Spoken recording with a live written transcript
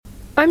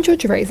I'm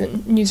Georgia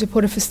Raisin, news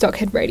reporter for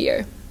Stockhead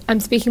Radio. I'm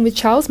speaking with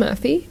Charles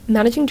Murphy,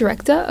 Managing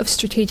Director of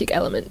Strategic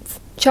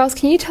Elements. Charles,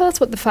 can you tell us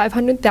what the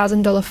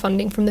 $500,000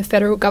 funding from the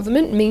federal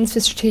government means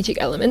for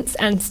Strategic Elements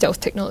and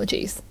stealth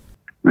technologies?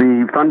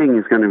 The funding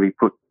is going to be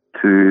put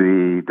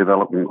to the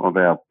development of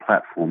our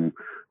platform,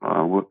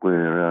 what we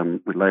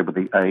label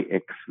the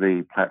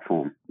AXV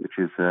platform, which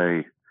is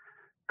a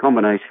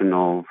combination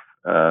of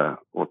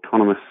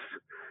autonomous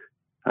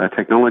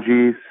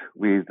technologies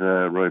with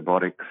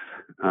robotics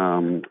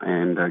and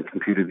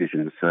computer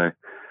vision. So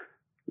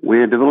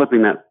we're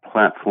developing that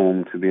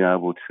platform to be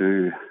able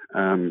to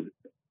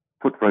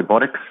put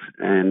robotics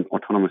and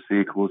autonomous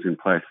vehicles in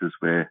places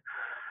where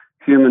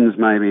humans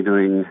may be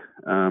doing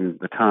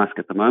the task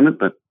at the moment,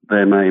 but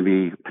there may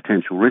be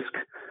potential risk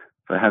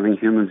for having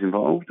humans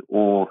involved,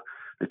 or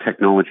the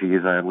technology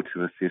is able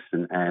to assist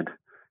and add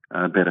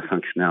better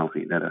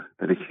functionality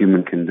that a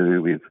human can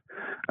do with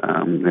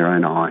their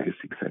own eyes,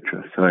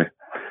 etc. So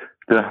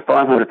the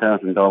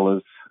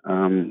 $500,000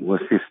 will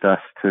assist us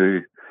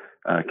to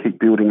keep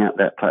building out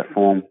that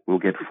platform. We'll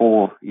get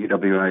 4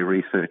 UWA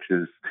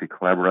researchers to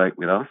collaborate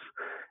with us,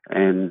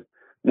 and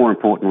more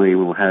importantly,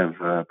 we'll have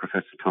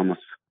Professor Thomas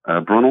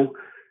Brunel,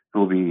 who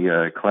will be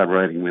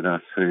collaborating with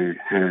us, who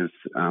has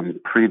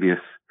previous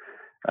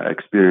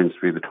experience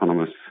with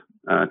autonomous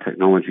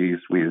technologies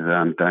with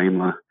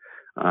Daimler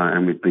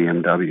and with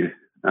BMW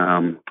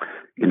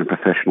in a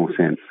professional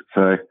sense.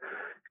 So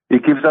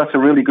it gives us a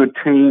really good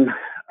team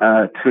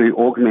to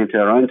augment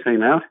our own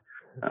team out.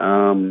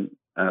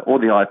 All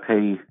the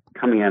IP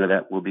coming out of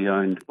that will be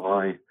owned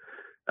by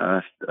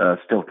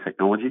Stealth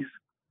Technologies,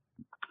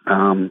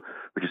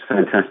 which is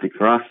fantastic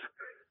for us.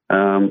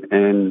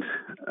 And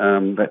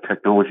that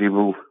technology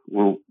will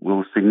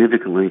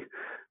significantly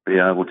be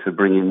able to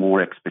bring in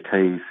more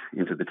expertise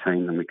into the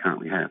team than we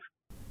currently have.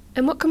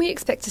 And what can we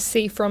expect to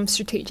see from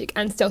Strategic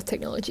and Stealth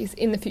Technologies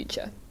in the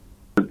future?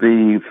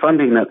 The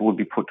funding that will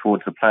be put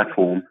towards the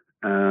platform,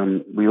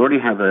 we already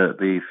have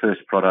the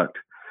first product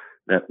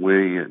that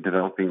we're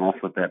developing off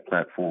of that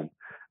platform,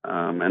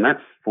 and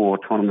that's for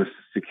autonomous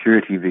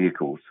security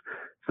vehicles.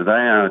 So they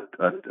are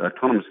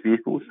autonomous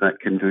vehicles that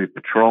can do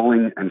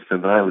patrolling and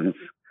surveillance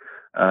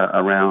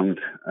around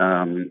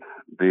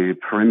the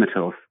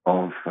perimeter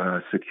of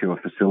secure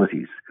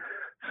facilities.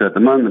 So at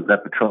the moment,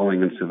 that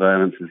patrolling and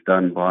surveillance is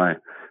done by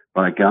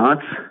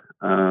guards,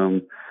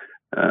 and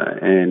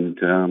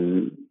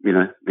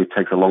it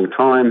takes a long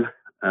time.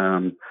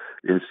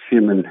 There's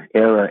human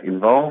error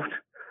involved,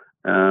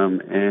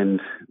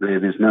 and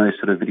there's no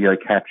sort of video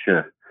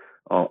capture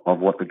of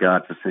what the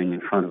guards are seeing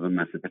in front of them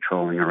as they're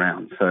patrolling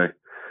around. So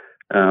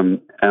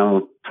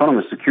our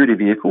autonomous security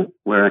vehicle,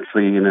 we're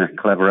actually in a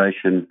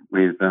collaboration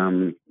with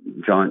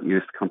giant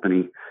US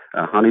company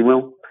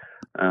Honeywell,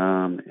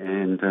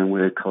 and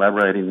we're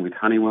collaborating with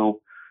Honeywell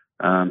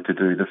to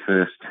do the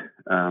first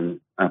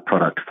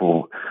product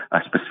for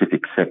a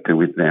specific sector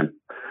with them.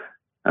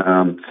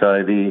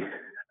 So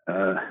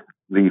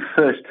the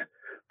first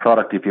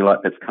product, if you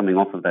like, that's coming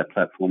off of that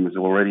platform is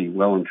already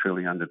well and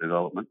truly under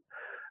development.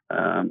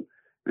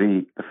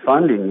 The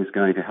funding is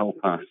going to help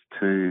us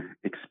to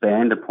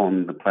expand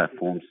upon the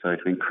platform, so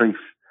to increase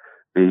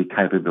the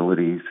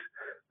capabilities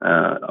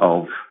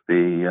of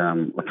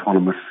the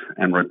autonomous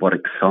and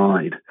robotic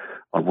side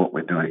of what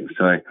we're doing.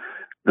 So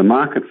the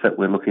markets that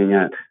we're looking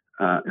at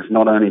is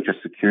not only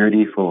just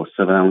security for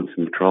surveillance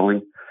and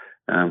patrolling,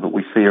 but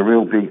we see a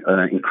real big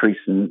increase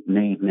in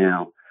need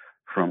now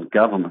from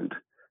government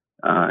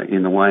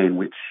in the way in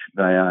which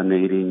they are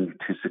needing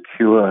to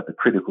secure the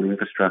critical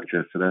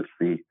infrastructure. So that's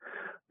the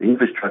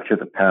infrastructure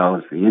that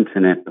powers the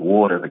internet, the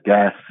water, the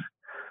gas,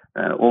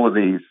 all of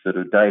these sort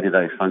of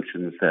day-to-day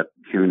functions that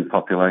human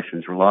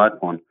populations rely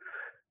upon.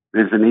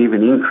 There's an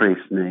even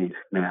increased need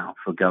now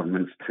for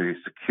governments to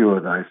secure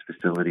those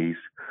facilities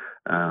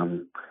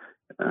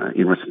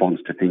in response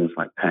to things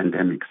like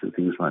pandemics and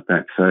things like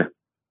that. So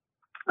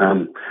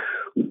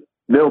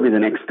that'll be the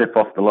next step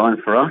off the line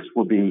for us.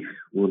 We'll be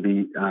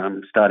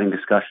starting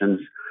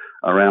discussions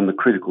around the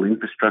critical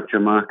infrastructure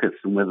markets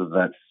and whether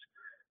that's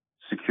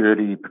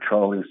security,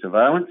 patrolling,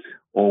 surveillance,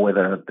 or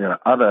whether there are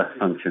other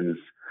functions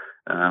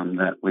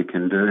that we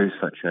can do,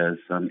 such as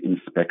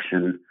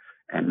inspection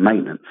and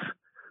maintenance.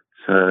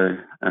 So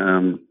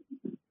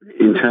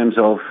in terms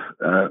of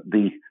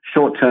the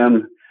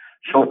short-term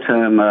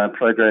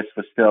progress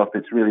for Stealth,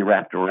 it's really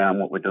wrapped around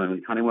what we're doing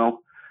with Honeywell,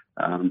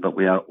 but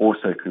we are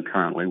also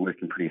concurrently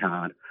working pretty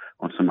hard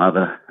on some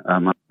other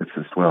markets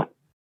as well.